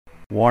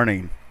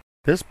Warning: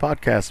 this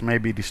podcast may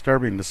be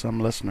disturbing to some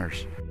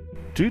listeners.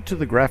 Due to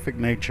the graphic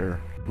nature,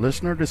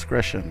 listener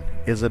discretion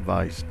is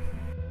advised.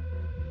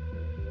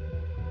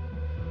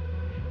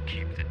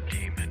 Keep the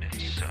demon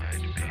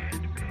inside me.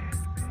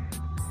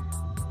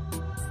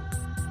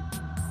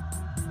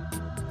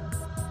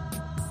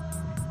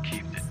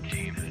 Keep the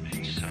demon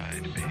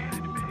inside me.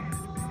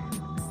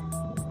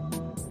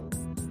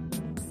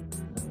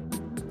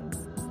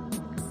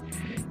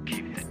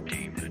 Keep the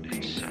demon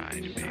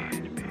inside me.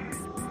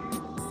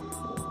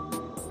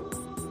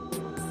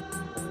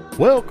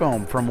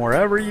 Welcome from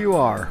wherever you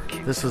are.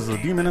 This is The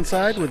Demon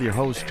Inside with your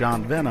host,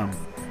 John Venom.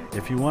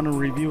 If you want to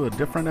review a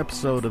different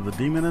episode of The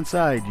Demon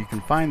Inside, you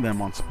can find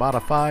them on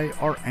Spotify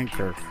or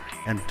Anchor.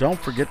 And don't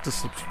forget to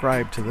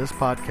subscribe to this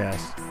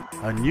podcast.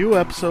 A new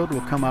episode will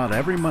come out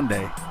every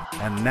Monday.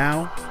 And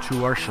now,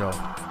 to our show.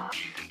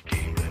 Keep the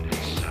demon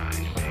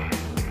inside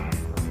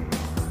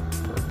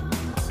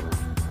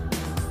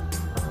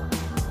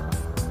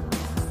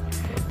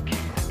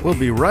me. We'll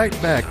be right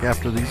back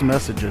after these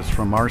messages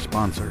from our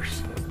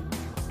sponsors.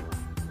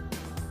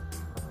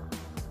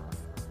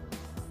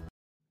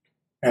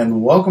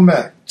 And welcome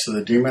back to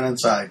The Demon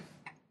Inside.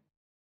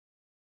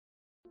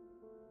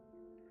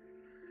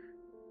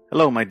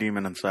 Hello, my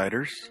Demon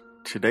Insiders.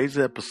 Today's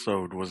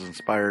episode was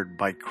inspired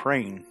by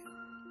Crane.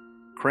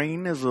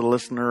 Crane is a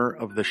listener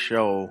of the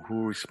show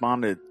who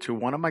responded to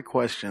one of my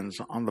questions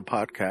on the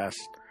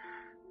podcast.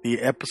 The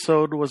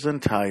episode was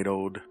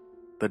entitled,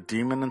 The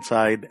Demon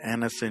Inside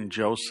Annis and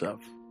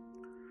Joseph.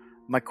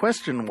 My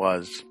question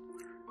was,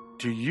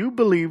 do you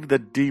believe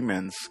that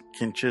demons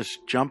can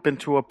just jump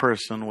into a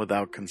person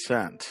without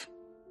consent?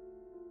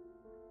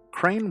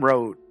 Crane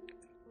wrote,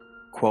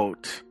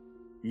 quote,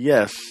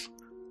 "Yes,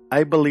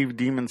 I believe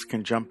demons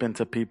can jump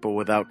into people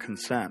without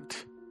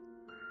consent.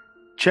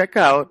 Check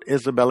out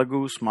Isabella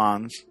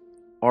Guzman's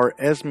or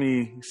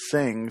Esme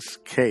Singh's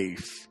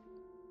case.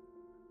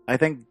 I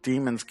think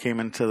demons came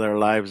into their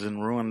lives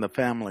and ruined the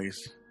families.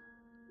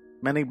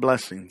 Many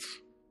blessings."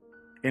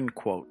 End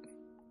quote.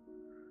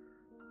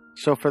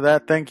 So for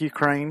that, thank you,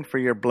 Crane, for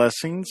your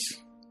blessings,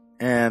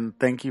 and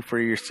thank you for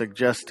your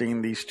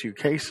suggesting these two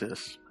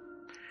cases.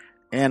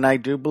 And I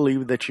do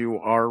believe that you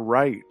are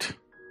right.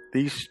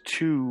 These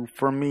two,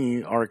 for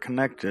me, are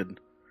connected,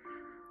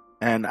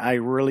 and I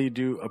really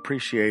do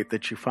appreciate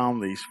that you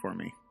found these for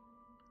me.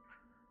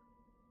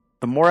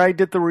 The more I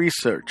did the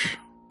research,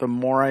 the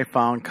more I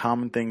found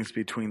common things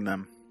between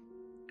them.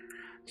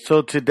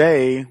 So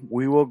today,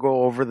 we will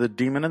go over the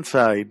demon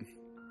inside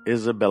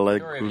Isabella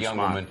Story of a young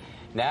woman Guzman.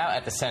 now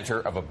at the center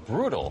of a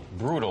brutal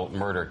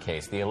murder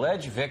case. The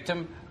alleged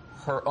victim,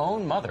 her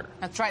own mother.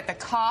 That's right. The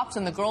cops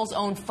and the girl's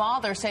own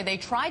father say they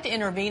tried to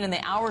intervene in the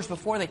hours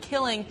before the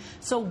killing.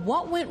 So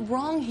what went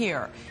wrong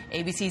here?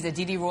 ABC's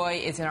Aditi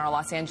Roy is in our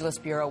Los Angeles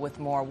bureau with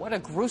more. What a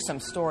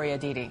gruesome story,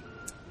 Aditi.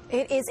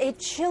 It is a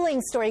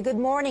chilling story. Good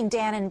morning,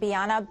 Dan and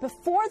Bianna.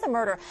 Before the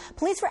murder,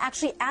 police were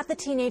actually at the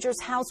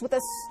teenager's house with a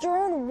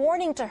stern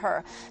warning to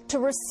her to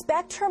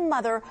respect her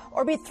mother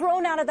or be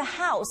thrown out of the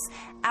house.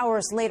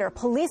 Hours later,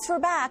 police were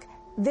back,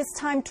 this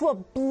time to a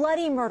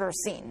bloody murder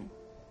scene.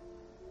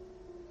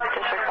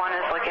 District 1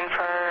 is looking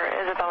for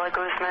Isabella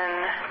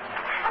Guzman.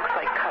 Looks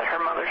like cut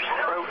her mother's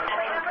throat.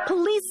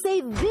 Police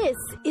say this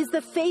is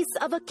the face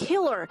of a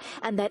killer,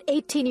 and that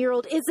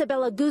 18-year-old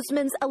Isabella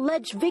Guzman's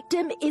alleged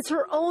victim is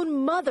her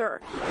own mother.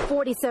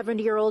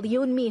 47-year-old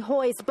Yunmi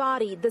Hoi's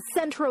body, the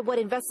center of what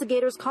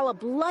investigators call a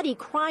bloody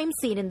crime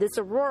scene in this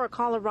Aurora,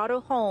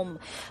 Colorado home.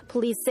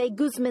 Police say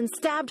Guzman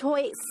stabbed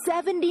Hoi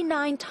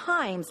 79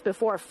 times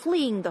before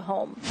fleeing the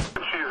home.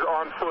 She's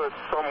on foot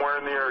somewhere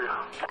in the area.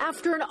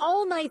 After an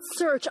all-night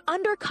search,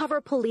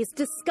 undercover police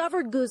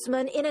discovered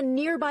Guzman in a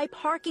nearby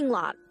parking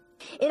lot.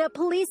 In a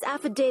police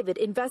affidavit,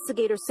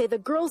 investigators say the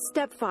girl's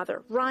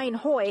stepfather, Ryan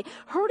Hoi,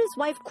 heard his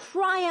wife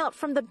cry out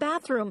from the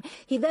bathroom.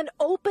 He then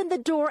opened the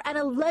door and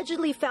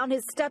allegedly found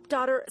his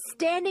stepdaughter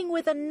standing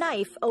with a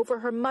knife over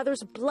her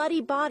mother's bloody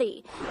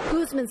body.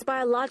 Guzman's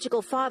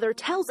biological father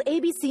tells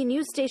ABC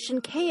news station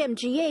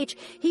KMGH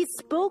he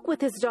spoke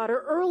with his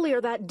daughter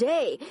earlier that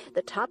day.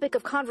 The topic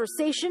of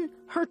conversation,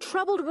 her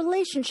troubled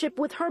relationship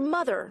with her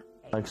mother.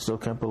 I still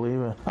can't believe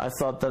it. I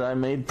thought that I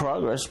made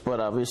progress, but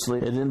obviously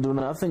it didn't do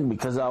nothing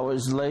because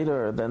hours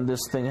later, then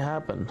this thing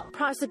happened.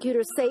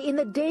 Prosecutors say in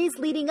the days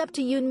leading up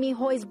to Yunmi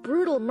Hoi's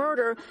brutal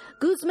murder,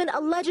 Guzman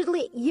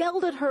allegedly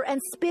yelled at her and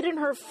spit in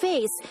her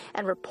face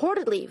and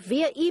reportedly,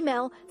 via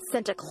email,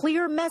 sent a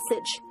clear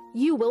message,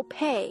 "You will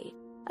pay."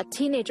 A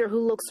teenager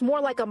who looks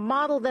more like a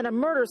model than a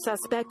murder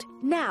suspect,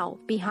 now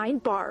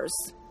behind bars.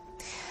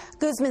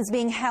 Guzman's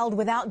being held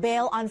without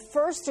bail on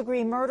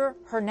first-degree murder.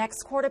 Her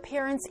next court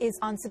appearance is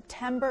on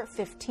September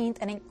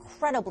 15th. An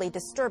incredibly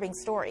disturbing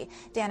story.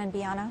 Dan and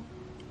Bianna?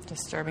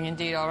 Disturbing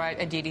indeed. All right,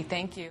 Aditi,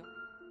 thank you.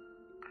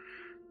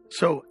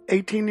 So,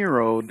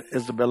 18-year-old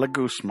Isabella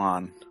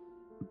Guzman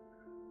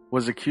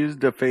was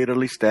accused of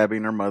fatally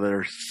stabbing her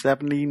mother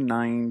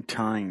 79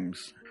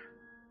 times.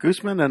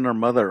 Guzman and her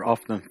mother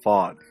often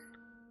fought,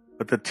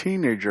 but the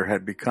teenager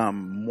had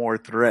become more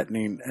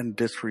threatening and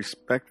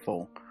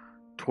disrespectful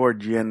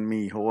toward Yen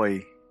Mi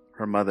Hoi,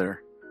 her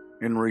mother,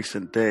 in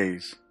recent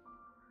days.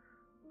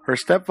 Her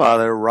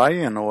stepfather,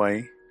 Ryan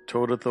Hoy,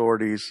 told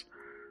authorities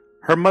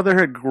her mother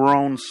had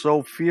grown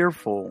so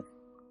fearful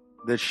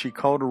that she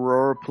called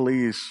Aurora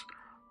police,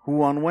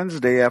 who on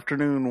Wednesday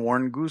afternoon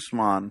warned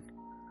Guzman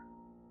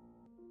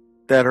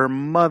that her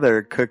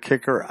mother could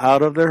kick her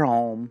out of their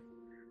home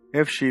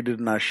if she did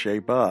not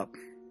shape up.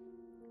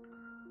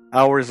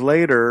 Hours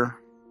later,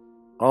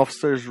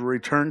 officers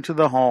returned to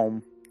the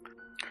home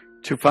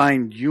to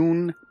find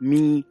Yoon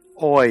Mi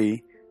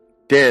Oi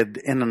dead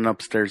in an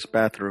upstairs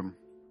bathroom.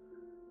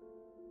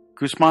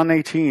 Guzman,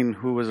 18,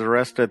 who was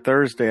arrested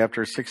Thursday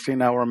after a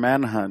 16-hour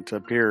manhunt,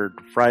 appeared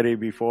Friday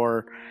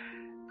before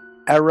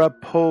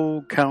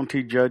Arapahoe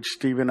County Judge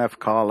Stephen F.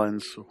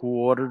 Collins, who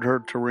ordered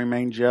her to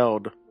remain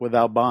jailed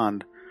without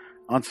bond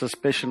on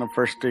suspicion of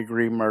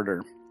first-degree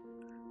murder.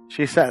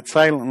 She sat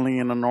silently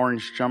in an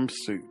orange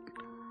jumpsuit,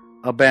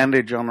 a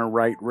bandage on her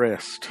right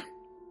wrist.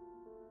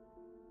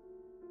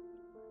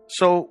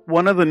 So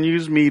one of the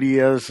news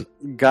medias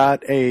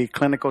got a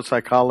clinical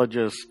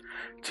psychologist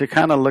to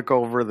kind of look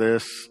over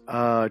this,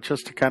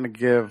 just to kind of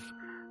give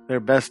their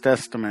best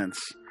estimates.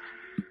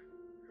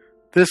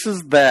 This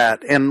is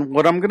that, and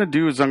what I'm going to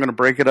do is I'm going to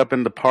break it up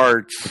into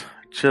parts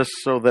just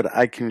so that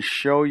I can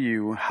show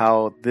you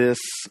how this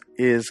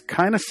is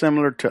kind of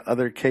similar to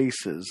other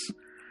cases.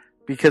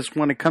 Because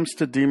when it comes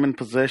to demon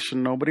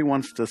possession, nobody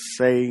wants to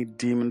say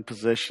demon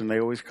possession. They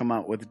always come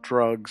out with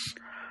drugs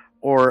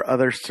or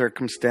other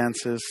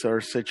circumstances or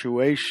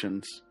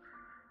situations.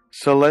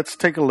 So let's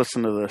take a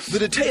listen to this. The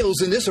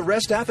details in this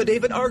arrest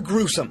affidavit are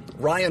gruesome.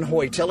 Ryan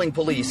Hoy telling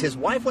police his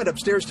wife went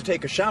upstairs to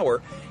take a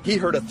shower. He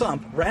heard a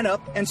thump, ran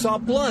up, and saw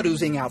blood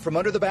oozing out from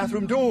under the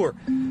bathroom door.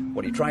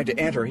 When he tried to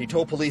enter, he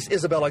told police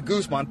Isabella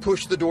Guzman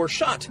pushed the door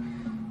shut.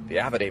 The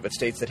affidavit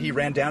states that he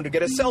ran down to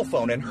get a cell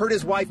phone and heard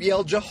his wife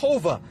yell,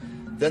 "Jehovah!"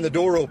 Then the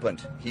door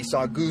opened. He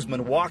saw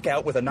Guzman walk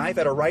out with a knife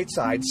at her right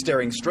side,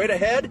 staring straight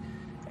ahead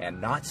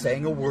and not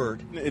saying a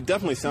word. It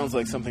definitely sounds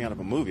like something out of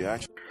a movie,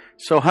 actually.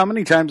 So how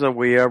many times have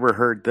we ever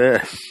heard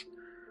this?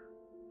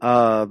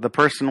 The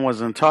person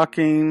wasn't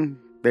talking.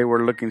 They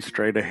were looking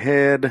straight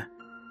ahead.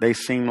 They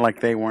seemed like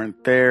they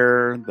weren't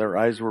there. Their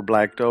eyes were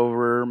blacked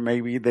over.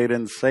 Maybe they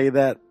didn't say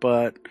that,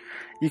 but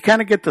you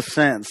kind of get the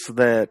sense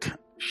that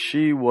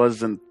she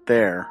wasn't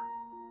there.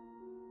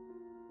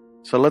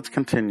 So let's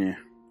continue.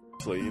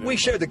 We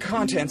shared the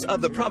contents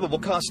of the probable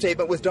cause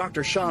statement with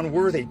Dr. Sean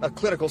Worthy, a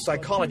clinical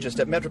psychologist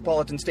at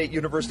Metropolitan State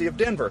University of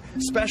Denver,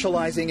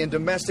 specializing in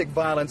domestic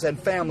violence and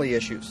family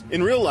issues.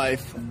 In real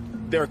life,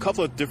 there are a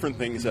couple of different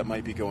things that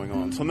might be going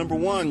on. So number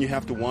one, you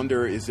have to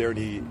wonder, is there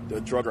any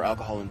drug or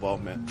alcohol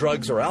involvement?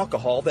 Drugs or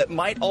alcohol that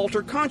might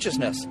alter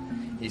consciousness.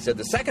 He said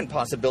the second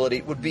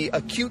possibility would be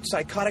acute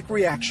psychotic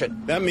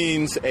reaction. That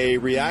means a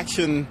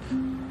reaction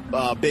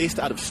based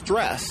out of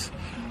stress,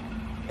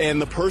 and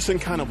the person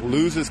kind of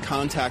loses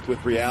contact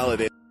with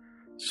reality.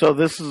 So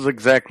this is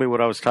exactly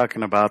what I was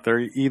talking about. They're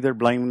either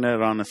blaming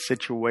it on a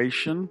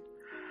situation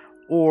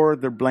or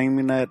they're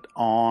blaming it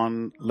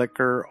on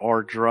liquor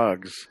or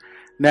drugs.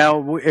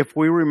 Now, if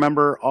we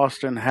remember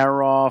Austin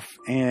Haroff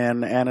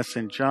and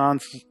Anison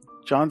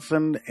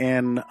Johnson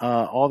and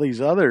all these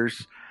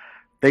others,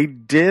 they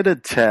did a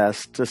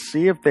test to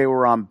see if they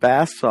were on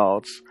bath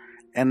salts,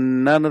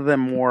 and none of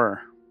them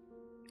were.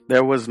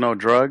 There was no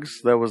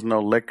drugs, there was no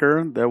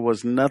liquor, there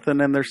was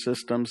nothing in their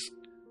systems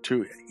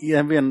to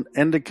even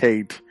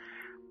indicate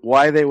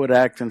why they would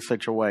act in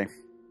such a way.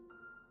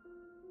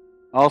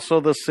 Also,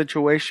 the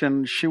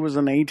situation, she was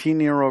an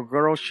 18-year-old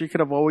girl, she could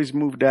have always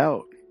moved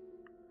out.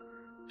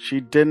 She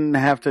didn't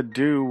have to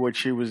do what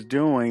she was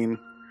doing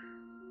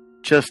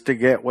just to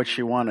get what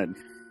she wanted.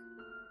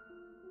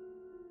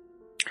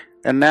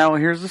 And now,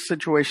 here's a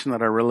situation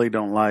that I really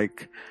don't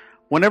like.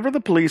 Whenever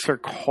the police are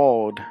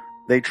called,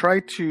 they try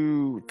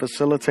to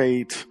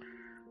facilitate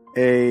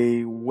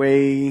a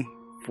way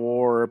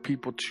for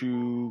people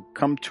to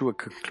come to a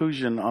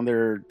conclusion on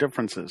their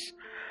differences.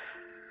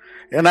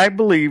 And I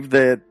believe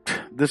that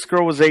this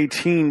girl was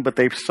 18, but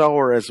they saw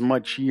her as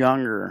much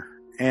younger.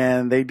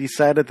 And they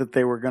decided that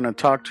they were going to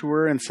talk to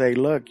her and say,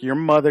 look, your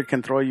mother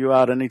can throw you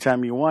out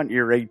anytime you want.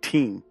 You're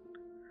 18.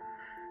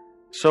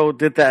 So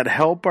did that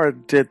help or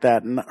did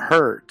that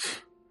hurt?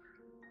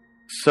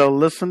 So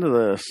listen to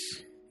this.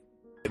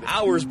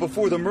 Hours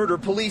before the murder,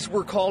 police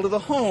were called to the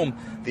home.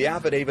 The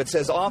affidavit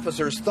says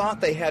officers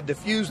thought they had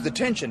diffused the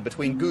tension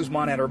between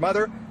Guzman and her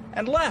mother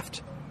and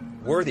left.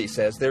 Worthy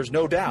says there's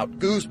no doubt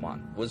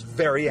Guzman was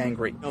very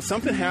angry. Now,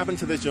 something happened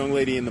to this young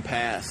lady in the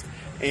past,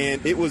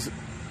 and it was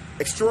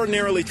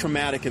extraordinarily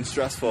traumatic and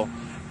stressful,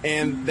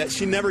 and that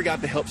she never got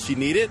the help she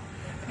needed.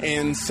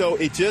 And so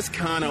it just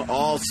kind of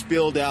all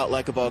spilled out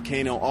like a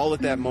volcano all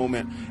at that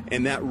moment,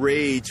 and that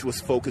rage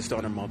was focused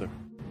on her mother.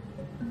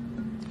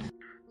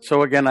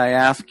 So again, I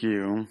ask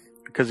you,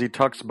 because he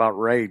talks about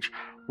rage,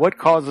 what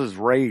causes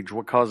rage?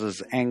 What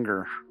causes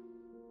anger?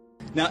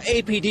 Now,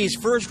 APD's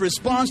first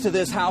response to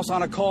this house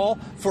on a call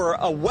for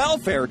a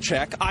welfare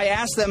check. I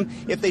asked them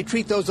if they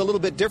treat those a little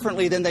bit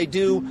differently than they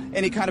do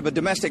any kind of a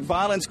domestic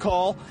violence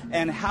call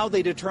and how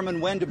they determine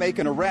when to make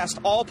an arrest.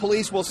 All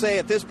police will say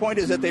at this point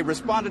is that they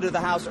responded to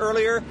the house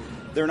earlier.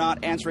 They're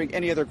not answering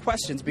any other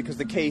questions because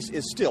the case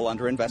is still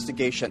under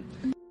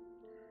investigation.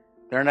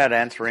 They're not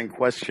answering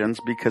questions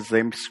because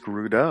they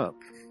screwed up.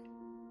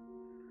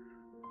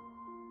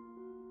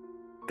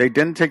 They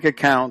didn't take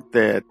account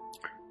that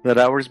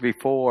hours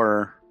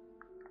before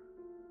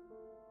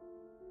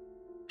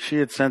she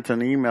had sent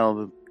an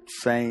email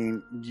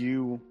saying,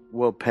 "You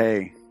will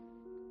pay."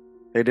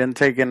 They didn't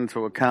take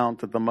into account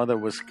that the mother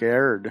was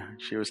scared.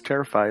 She was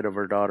terrified of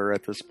her daughter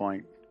at this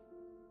point.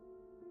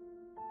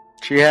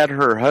 She had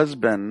her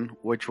husband,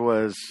 which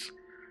was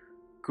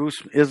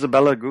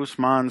Isabella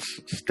Guzman's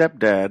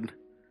stepdad,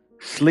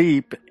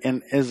 sleep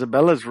in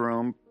Isabella's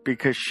room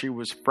because she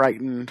was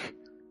frightened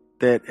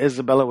that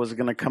Isabella was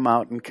going to come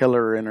out and kill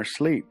her in her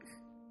sleep.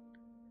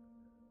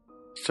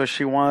 So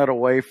she wanted a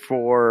way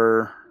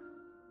for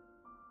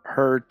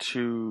her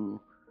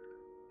to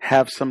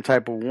have some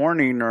type of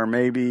warning or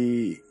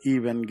maybe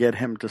even get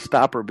him to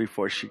stop her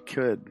before she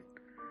could.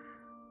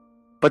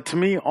 But to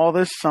me, all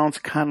this sounds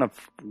kind of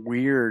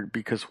weird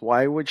because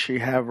why would she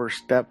have her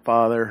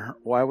stepfather,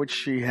 why would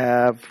she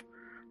have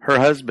her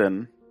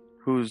husband,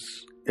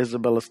 who's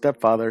Isabella's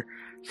stepfather,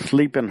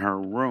 sleep in her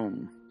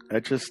room?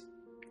 That just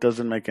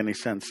doesn't make any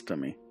sense to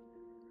me.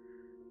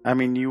 I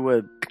mean, you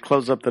would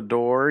close up the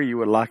door, you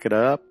would lock it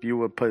up, you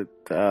would put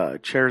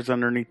chairs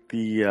underneath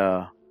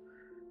the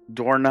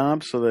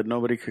doorknob so that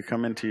nobody could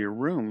come into your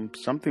room.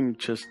 Something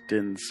just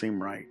didn't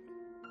seem right.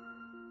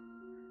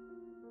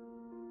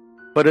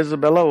 But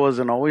Isabella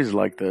wasn't always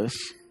like this.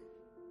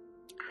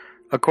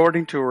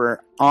 According to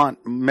her aunt,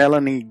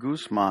 Melanie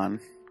Guzman,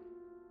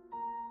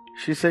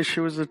 she says she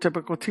was a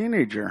typical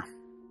teenager.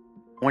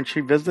 When she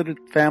visited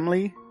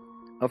family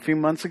a few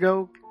months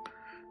ago,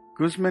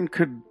 Guzman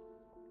could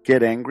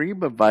get angry,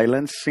 but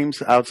violence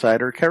seems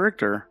outside her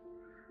character.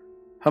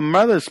 Her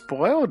mother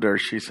spoiled her,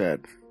 she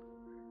said.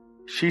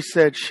 She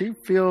said she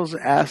feels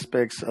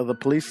aspects of the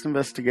police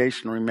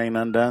investigation remain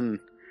undone,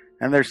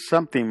 and there's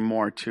something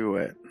more to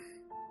it.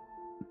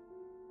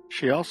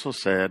 She also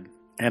said,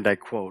 and I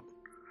quote,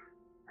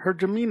 "Her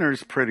demeanor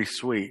is pretty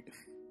sweet.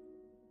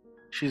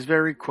 She's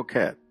very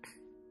coquette.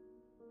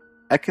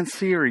 I can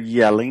see her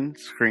yelling,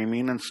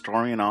 screaming, and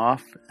storming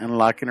off and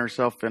locking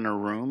herself in her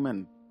room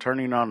and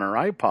turning on her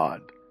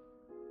iPod,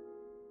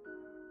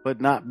 but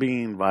not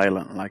being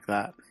violent like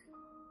that."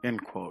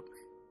 End quote.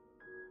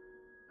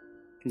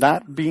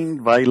 Not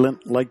being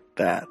violent like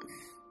that.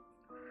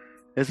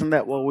 Isn't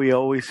that what we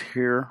always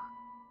hear?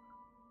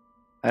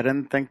 I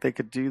didn't think they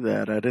could do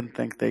that. I didn't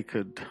think they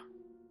could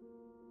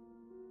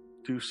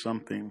do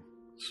something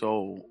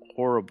so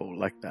horrible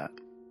like that.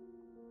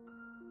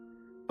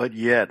 But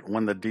yet,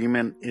 when the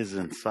demon is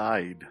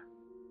inside,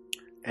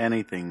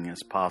 anything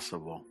is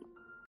possible.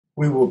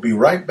 We will be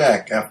right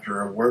back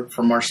after a word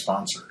from our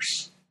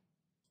sponsors.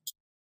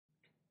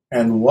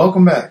 And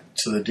welcome back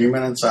to The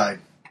Demon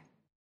Inside.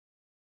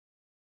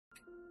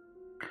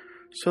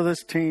 So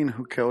this teen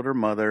who killed her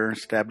mother,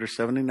 stabbed her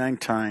 79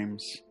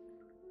 times,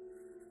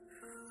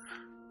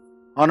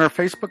 on her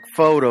Facebook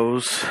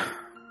photos,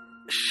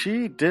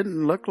 she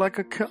didn't look like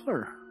a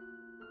killer.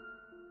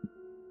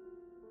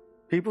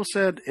 People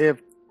said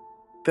if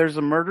there's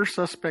a murder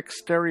suspect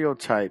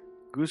stereotype,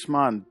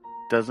 Guzman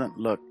doesn't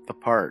look the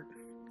part.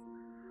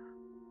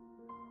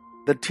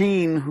 The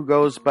teen who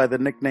goes by the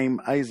nickname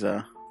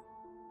Isa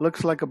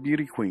looks like a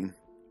beauty queen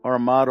or a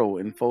model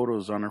in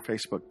photos on her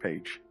Facebook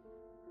page.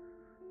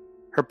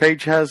 Her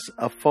page has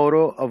a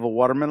photo of a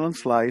watermelon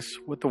slice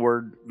with the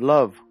word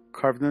love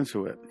carved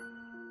into it.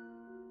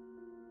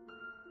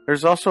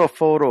 There's also a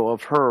photo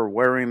of her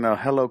wearing a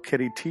Hello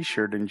Kitty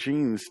t-shirt and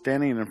jeans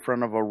standing in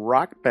front of a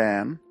rock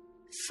band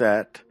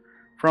set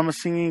from a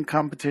singing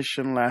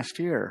competition last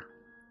year.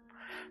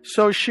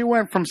 So she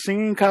went from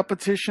singing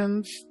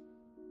competitions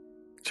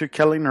to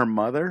killing her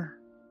mother?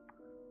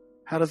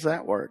 How does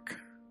that work?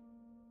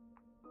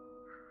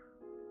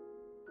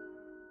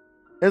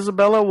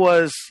 Isabella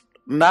was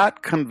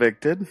not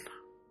convicted,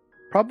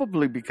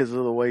 probably because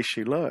of the way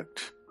she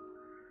looked.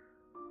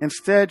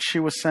 Instead, she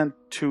was sent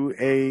to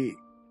a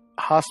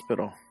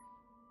hospital,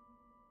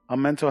 a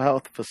mental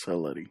health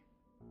facility,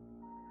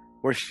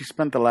 where she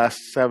spent the last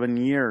 7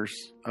 years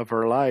of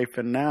her life,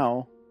 and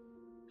now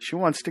she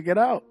wants to get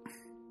out.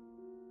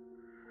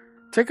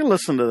 Take a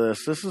listen to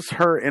this. This is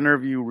her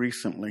interview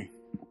recently.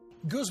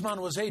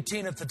 Guzman was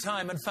 18 at the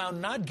time and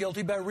found not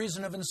guilty by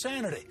reason of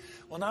insanity.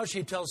 Well, now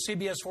she tells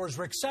CBS 4's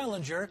Rick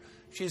Salinger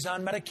she's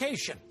on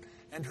medication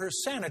and her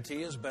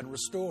sanity has been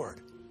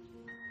restored.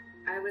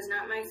 I was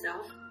not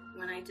myself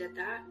when I did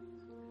that,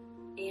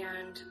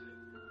 and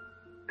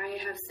I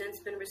have since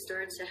been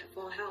restored to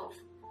full health.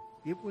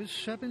 It was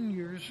 7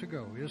 years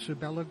ago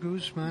Isabella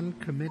Guzman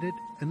committed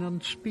an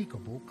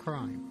unspeakable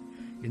crime.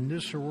 In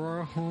this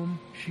Aurora home,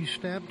 she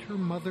stabbed her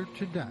mother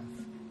to death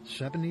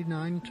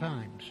 79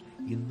 times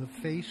in the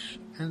face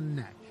and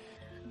neck.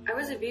 I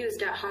was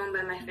abused at home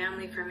by my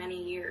family for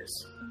many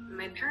years.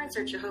 My parents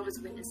are Jehovah's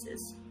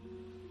Witnesses.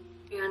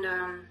 And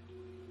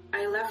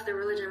I left the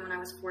religion when I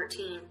was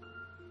 14,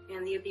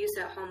 and the abuse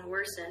at home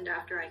worsened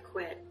after I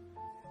quit.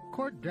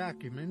 Court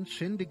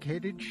documents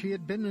indicated she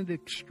had been at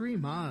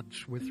extreme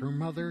odds with her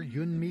mother,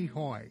 Yunmi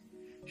Hoi.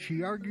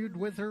 She argued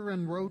with her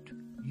and wrote,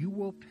 "You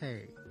will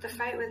pay." The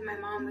fight with my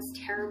mom was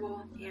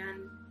terrible,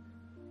 and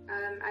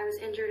I was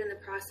injured in the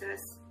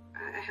process.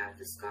 I have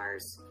the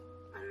scars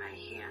on my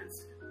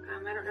hands.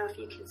 I don't know if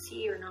you can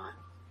see or not.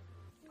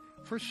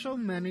 For so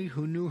many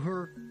who knew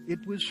her, it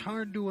was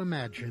hard to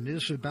imagine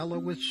Isabella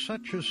with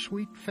such a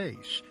sweet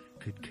face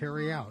could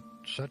carry out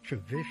such a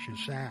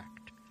vicious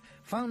act.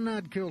 Found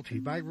not guilty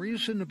by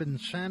reason of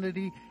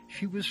insanity,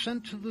 she was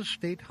sent to the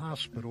state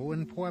hospital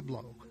in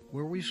Pueblo,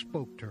 where we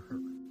spoke to her.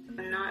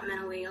 I'm not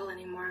mentally ill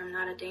anymore. I'm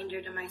not a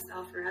danger to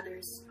myself or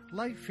others.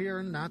 Life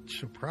here, not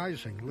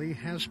surprisingly,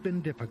 has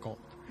been difficult.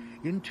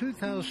 In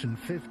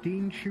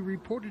 2015, she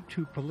reported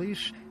to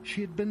police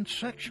she had been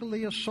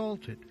sexually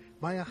assaulted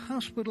by a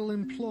hospital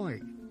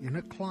employee in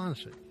a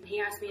closet. He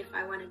asked me if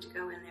I wanted to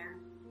go in there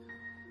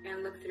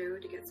and look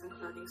through to get some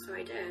clothing, so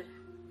I did.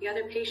 The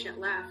other patient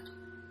left,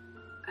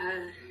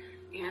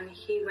 and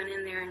he went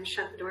in there and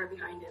shut the door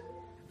behind him.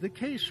 The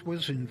case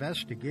was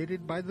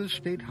investigated by the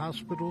state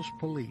hospital's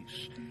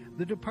police.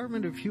 The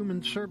Department of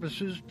Human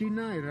Services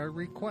denied our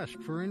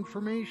request for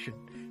information,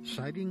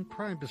 citing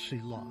privacy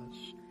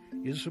laws.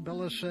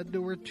 Isabella said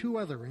there were 2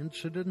 other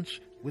incidents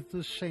with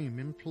the same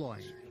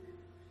employee.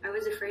 I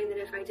was afraid that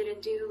if I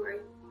didn't do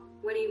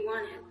what he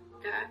wanted,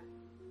 that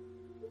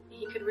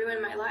he could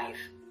ruin my life.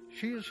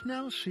 She is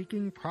now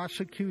seeking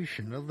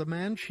prosecution of the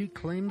man she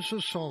claims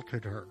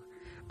assaulted her.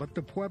 But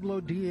the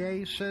Pueblo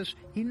DA says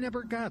he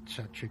never got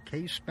such a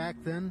case back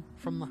then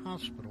from the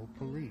hospital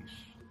police.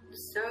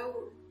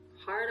 So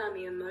hard on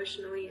me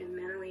emotionally and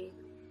mentally.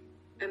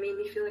 It made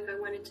me feel like I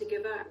wanted to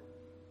give up.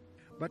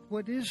 But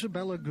what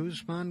Isabella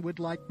Guzman would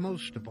like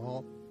most of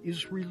all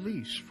is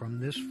release from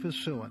this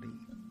facility.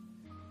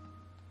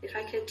 If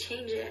I could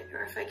change it,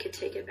 or if I could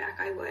take it back,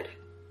 I would.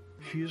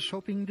 She is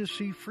hoping to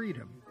see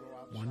freedom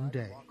one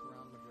day.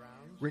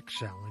 Rick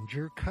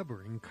Salinger,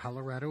 covering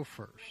Colorado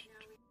First.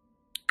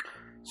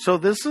 So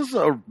this is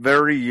a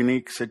very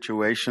unique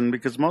situation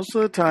because most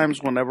of the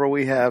times whenever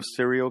we have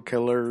serial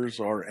killers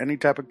or any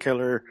type of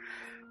killer,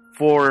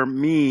 for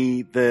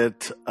me,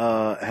 that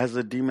has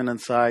a demon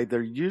inside,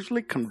 they're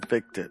usually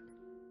convicted.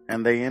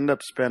 And they end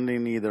up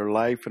spending either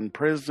life in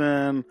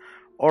prison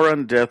or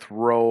on death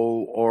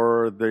row,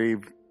 or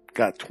they've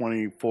got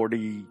 20,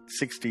 40,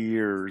 60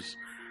 years,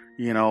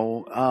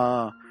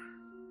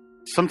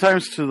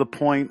 sometimes to the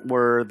point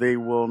where they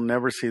will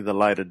never see the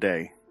light of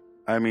day.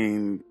 I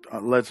mean,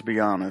 let's be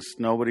honest.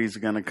 Nobody's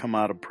going to come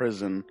out of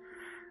prison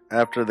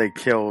after they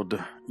killed,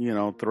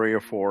 3 or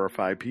 4 or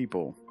 5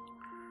 people.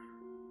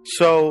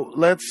 So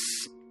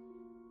let's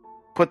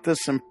put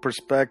this in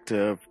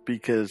perspective,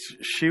 because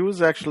she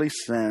was actually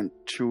sent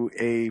to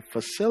a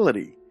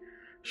facility.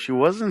 She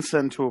wasn't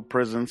sent to a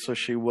prison, so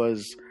she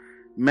was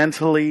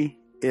mentally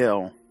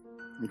ill.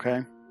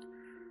 Okay?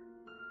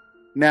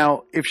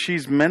 Now, if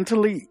she's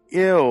mentally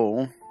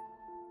ill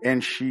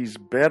and she's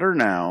better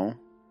now,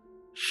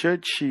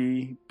 should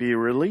she be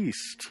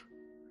released?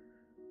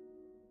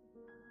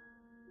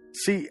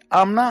 See,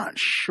 I'm not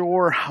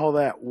sure how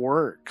that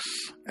works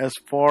as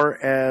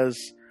far as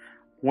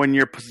when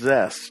you're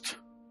possessed.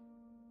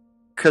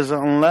 Because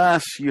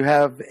unless you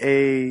have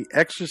a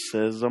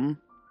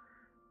exorcism,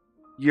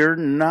 you're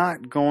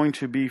not going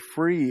to be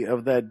free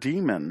of that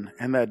demon.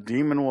 And that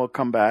demon will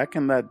come back,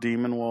 and that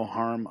demon will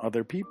harm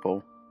other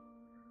people.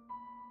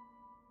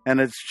 And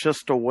it's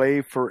just a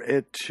way for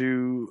it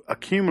to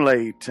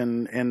accumulate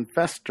and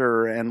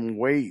fester and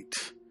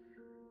wait.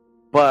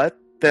 But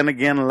then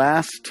again,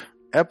 last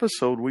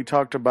episode we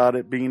talked about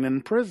it being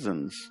in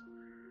prisons.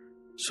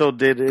 So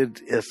did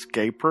it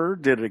escape her?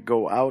 Did it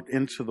go out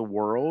into the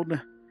world?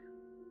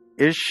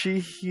 Is she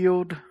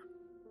healed?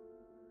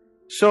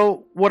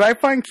 So what I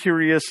find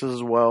curious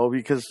as well,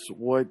 because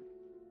what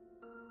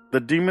the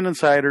Demon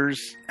Insiders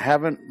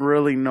haven't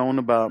really known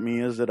about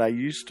me, is that I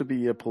used to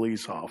be a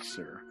police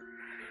officer.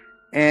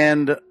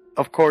 And,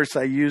 of course,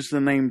 I use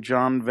the name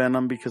John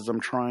Venom because I'm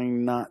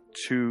trying not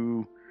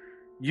to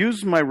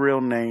use my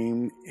real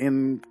name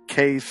in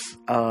case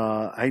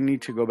I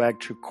need to go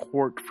back to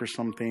court for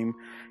something.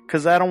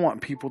 Because I don't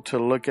want people to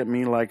look at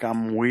me like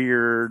I'm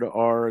weird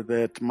or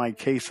that my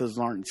cases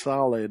aren't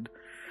solid.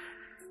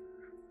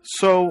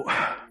 So,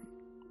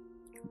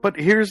 but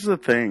here's the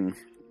thing.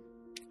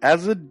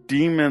 As a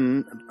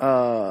demon,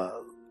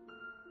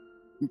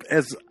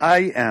 as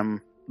I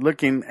am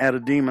looking at a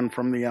demon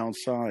from the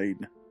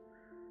outside,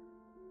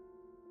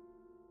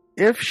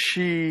 if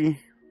she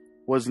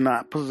was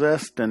not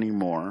possessed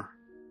anymore,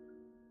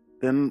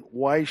 then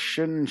why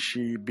shouldn't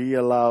she be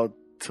allowed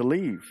to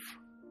leave?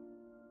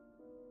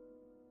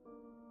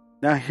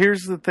 Now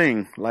here's the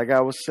thing, like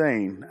I was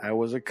saying, I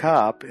was a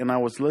cop and I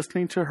was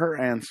listening to her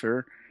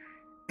answer,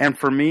 and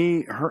for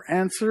me, her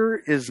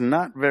answer is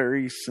not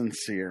very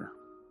sincere.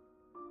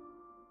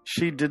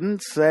 She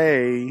didn't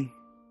say,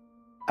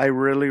 I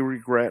really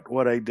regret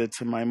what I did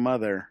to my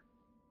mother.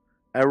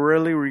 I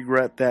really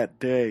regret that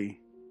day.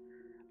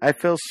 I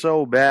feel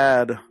so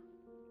bad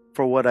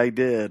for what I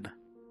did.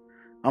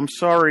 I'm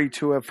sorry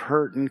to have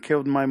hurt and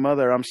killed my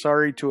mother. I'm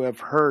sorry to have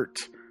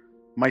hurt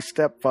my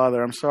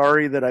stepfather. I'm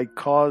sorry that I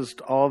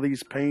caused all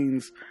these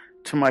pains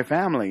to my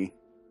family.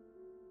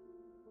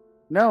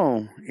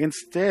 No,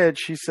 instead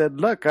she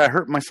said, look, I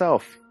hurt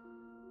myself.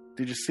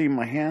 Did you see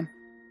my hand?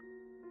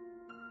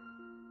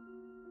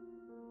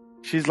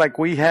 She's like,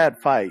 we had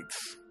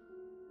fights,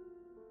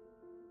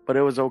 but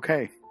it was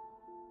okay.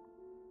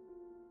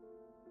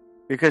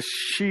 Because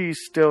she's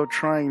still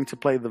trying to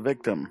play the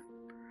victim.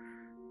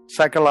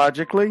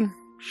 Psychologically,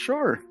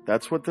 sure,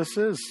 that's what this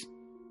is.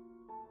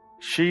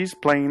 She's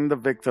playing the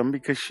victim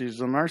because she's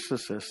a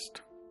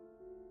narcissist.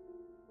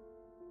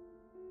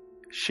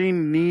 She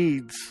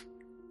needs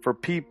for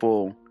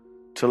people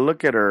to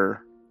look at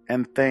her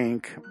and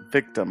think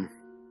victim.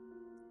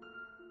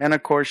 And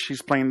of course,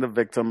 she's playing the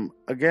victim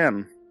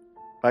again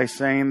by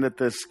saying that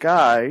this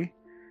guy,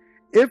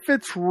 if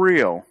it's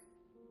real,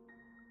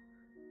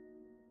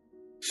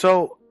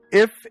 so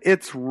if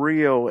it's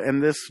real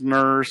and this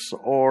nurse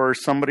or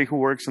somebody who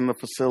works in the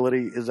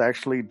facility is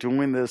actually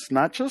doing this,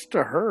 not just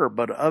to her,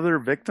 but other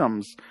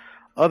victims,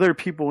 other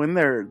people in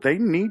there, they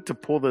need to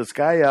pull this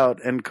guy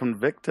out and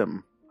convict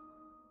him.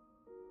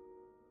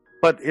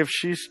 But if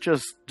she's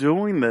just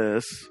doing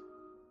this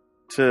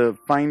to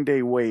find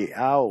a way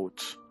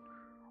out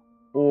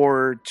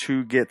or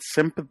to get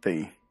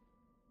sympathy,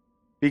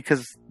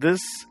 because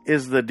this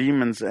is the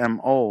demon's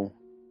MO.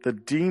 The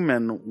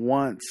demon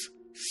wants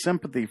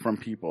sympathy from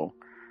people.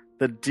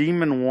 The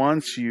demon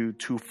wants you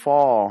to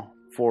fall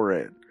for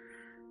it.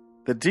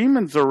 The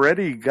demon's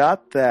already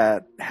got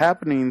that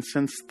happening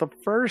since the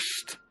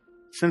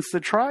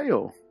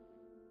trial.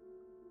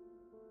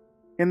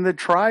 In the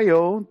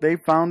trial, they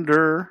found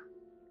her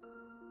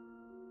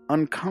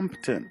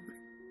incompetent,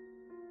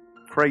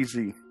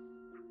 crazy,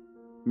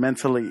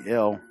 mentally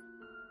ill.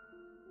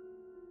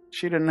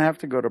 She didn't have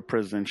to go to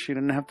prison. She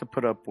didn't have to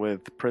put up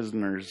with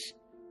prisoners.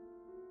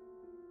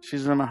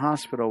 She's in a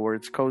hospital where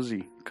it's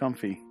cozy,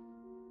 comfy.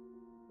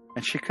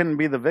 And she couldn't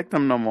be the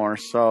victim no more,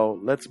 so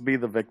let's be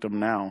the victim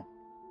now.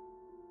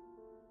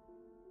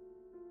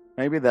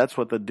 Maybe that's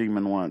what the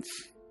demon wants.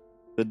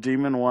 The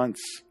demon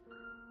wants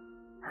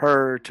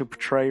her to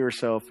portray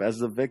herself as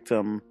the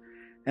victim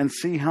and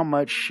see how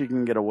much she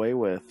can get away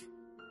with.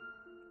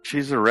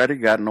 She's already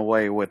gotten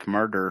away with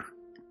murder.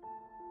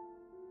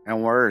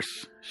 And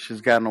worse,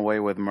 she's gotten away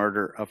with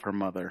murder of her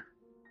mother.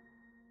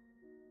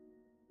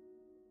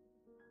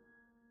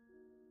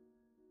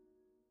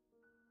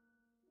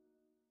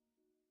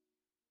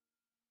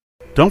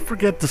 Don't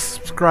forget to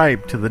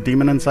subscribe to The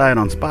Demon Inside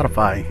on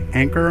Spotify,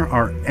 Anchor,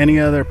 or any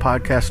other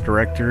podcast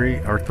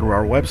directory, or through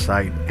our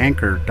website,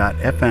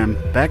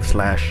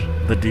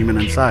 anchor.fm/The Demon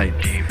Inside.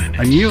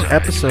 A new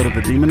episode of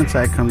The Demon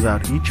Inside comes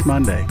out each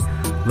Monday.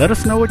 Let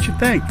us know what you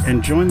think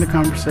and join the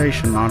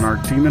conversation on our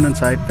Demon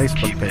Inside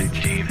Facebook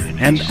page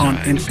and on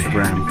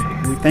Instagram.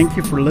 We thank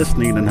you for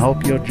listening and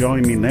hope you'll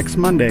join me next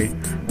Monday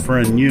for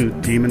a new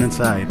Demon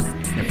Inside.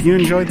 If you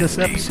enjoyed this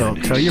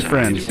episode, tell your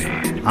friends.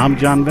 I'm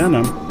John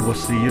Venom. We'll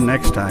see you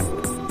next time,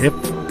 if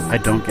I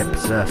don't get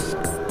possessed.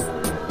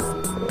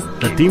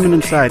 The Demon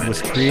Inside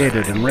was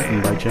created and written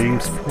by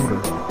James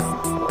Porter.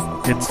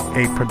 It's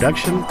a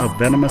production of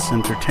Venomous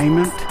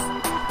Entertainment.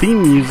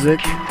 Theme music,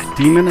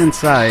 Demon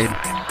Inside,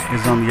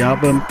 is on the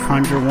album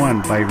Conjure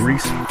One by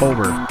Reese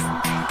Fulber.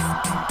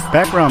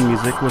 Background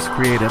music was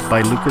created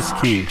by Lucas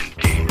King.